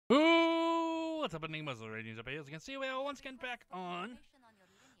What's up, Enigmas? The ratings up here. As you can see, we are once again back on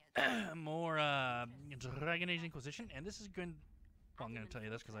more Dragon Age Inquisition, and this is going. Well, I'm going to tell you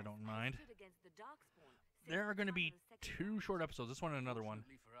this because I don't mind. There are going to be 2 short episodes. This one and another one.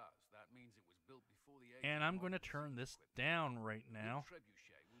 And I'm going to turn this down right now,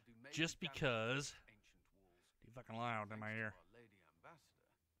 just because. Too fucking loud in my ear.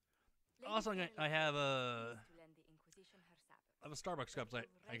 Also, I have a Starbucks cup.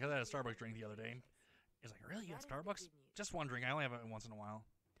 I had a Starbucks drink the other day. It's like, really? You got Starbucks? Just one drink. I only have it once in a while.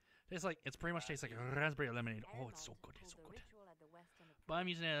 It pretty much tastes like raspberry lemonade. Oh, it's so good. It's so good. But I'm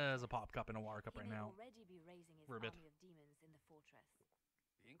using it as a pop cup and a water cup right now. For a bit.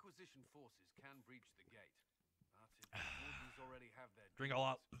 The Inquisition forces can breach the gate. But if the already have their Drink a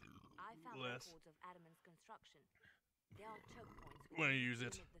lot. I found Less. records of Adaman's construction. There are choke points When you use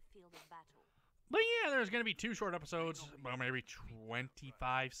it. the field of battle. But yeah, there's going to be 2 short episodes, about maybe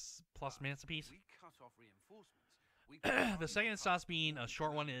 25 plus minutes apiece. We cut off reinforcements. The second it stops being a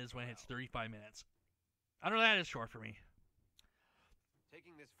short one is when it hits 35 minutes. I know that is short for me.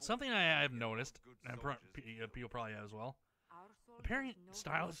 Something I have noticed, and people probably have as well, Our the parent soldiers know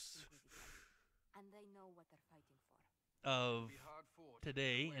styles and they know what they're fighting for. of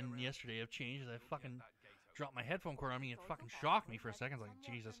today and yesterday have changed. I fucking dropped my headphone cord on me. It fucking shocked me for a second. Like,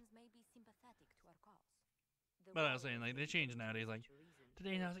 Jesus. May be sympathetic to our cause. The But I was war saying, like, they is change nowadays. Like,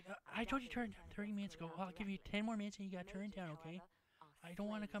 today, and I was like, I told you to turn 30 minutes ago. I'll give you 10 more minutes and you got to turn it down, okay? I don't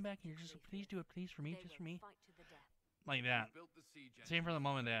want to come back here. Just please do it, please, for me, just for me. Like that. Same for the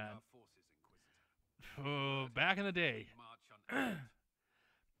mom and dad. Oh, back in the day.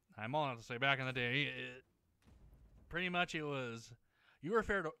 I'm all out to say back in the day, pretty much it was, you were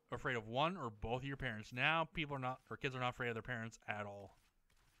afraid of one or both of your parents. Now people are not, or kids are not afraid of their parents at all.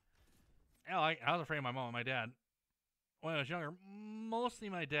 Hell, I was afraid of my mom and my dad when I was younger. Mostly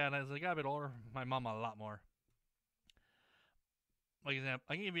my dad. As I got a bit older, my mom a lot more. Like example,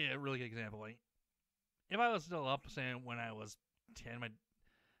 I can give you a really good example. Like, if I was still up, saying when I was 10, my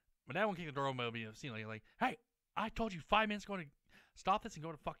dad won't kick the door open, but it'll be a scene like, hey, I told you 5 minutes ago to stop this and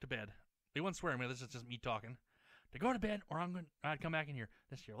go to fuck to bed. He wouldn't swear at me. This is just me talking. To go to bed, or I'd come back in here.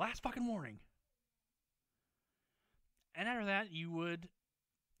 This is your last fucking warning. And after that, you would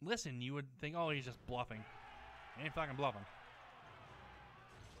listen. You would think, oh, he's just bluffing. He ain't fucking bluffing.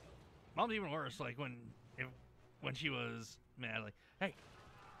 Mom's even worse. Like when she was mad, like, hey,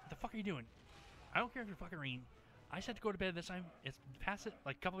 what the fuck are you doing? I don't care if you're fucking reading. I said to go to bed this time. It's past it,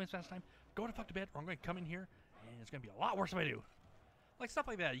 like a couple minutes past time. Go to fuck to bed, or I'm going to come in here, and it's going to be a lot worse if I do. Like stuff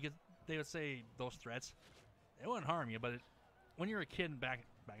like that. They would say those threats. It wouldn't harm you, but when you're a kid back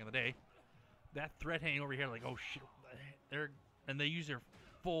in the day, that threat hanging over your head, like, oh shit, and they use their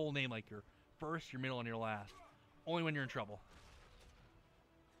full name, like your first, your middle, and your last. Only when you're in trouble.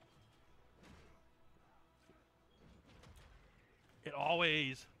 It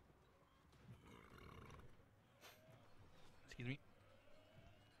always. Excuse me.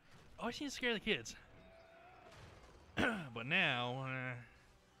 Always seems to scare the kids. But now,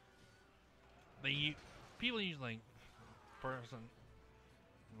 people use like person,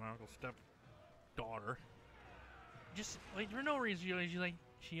 my uncle's stepdaughter. Just like for no reason,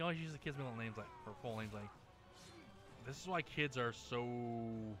 she always uses the kids' middle names like or full names like. This is why kids are so,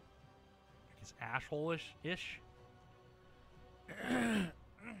 I guess, asshole-ish.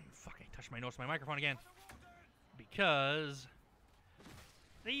 Fucking touched my nose to my microphone again. Because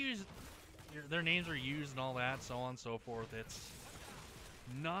they use their names are used and all that, so on and so forth. It's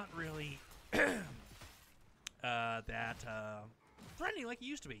not really that friendly like it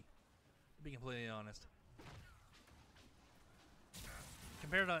used to be completely honest.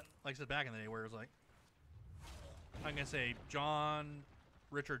 Compared to, like I said, back in the day where it was like, I'm going to say John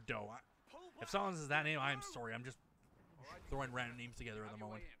Richard Doe. If someone says that name, I'm sorry. I'm just throwing random names together at the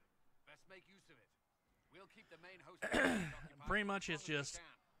moment. Best make use of it. We'll keep the main host Pretty much it's just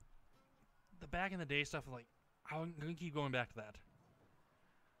the back in the day stuff. Like, I'm going to keep going back to that.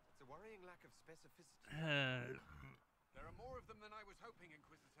 It's a worrying lack of specificity. There are more of them than I was hoping,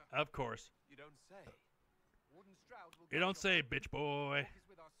 Inquisitor. Of course. You don't say. Warden Stroud will You don't say, bitch boy.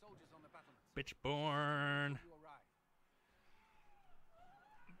 with our soldiers on the battlements. Bitch born. You arrive.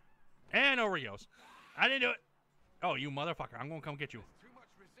 And over he goes. I didn't do it. Oh, you motherfucker. I'm going to come get you. There's too much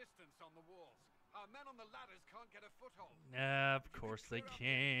resistance on the walls. Our men on the ladders can't get a foothold. Of course they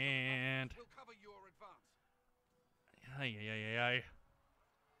can't. We'll cover your advance. Ay, ay, ay, ay, ay.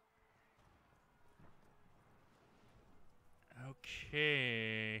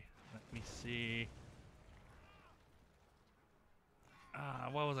 Okay. Let me see.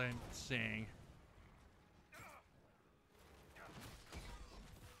 What was I saying?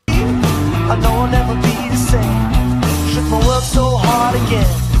 I know I'll never be the same. Shook my world so hard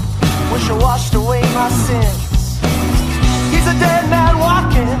again. Wish I washed away my sins. He's a dead man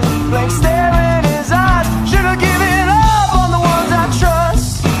walking, blank stare in his eyes. Should have given up on the ones I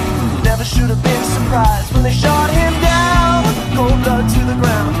trust. Never should have been surprised when they shot him down. Cold blood to the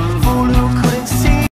ground.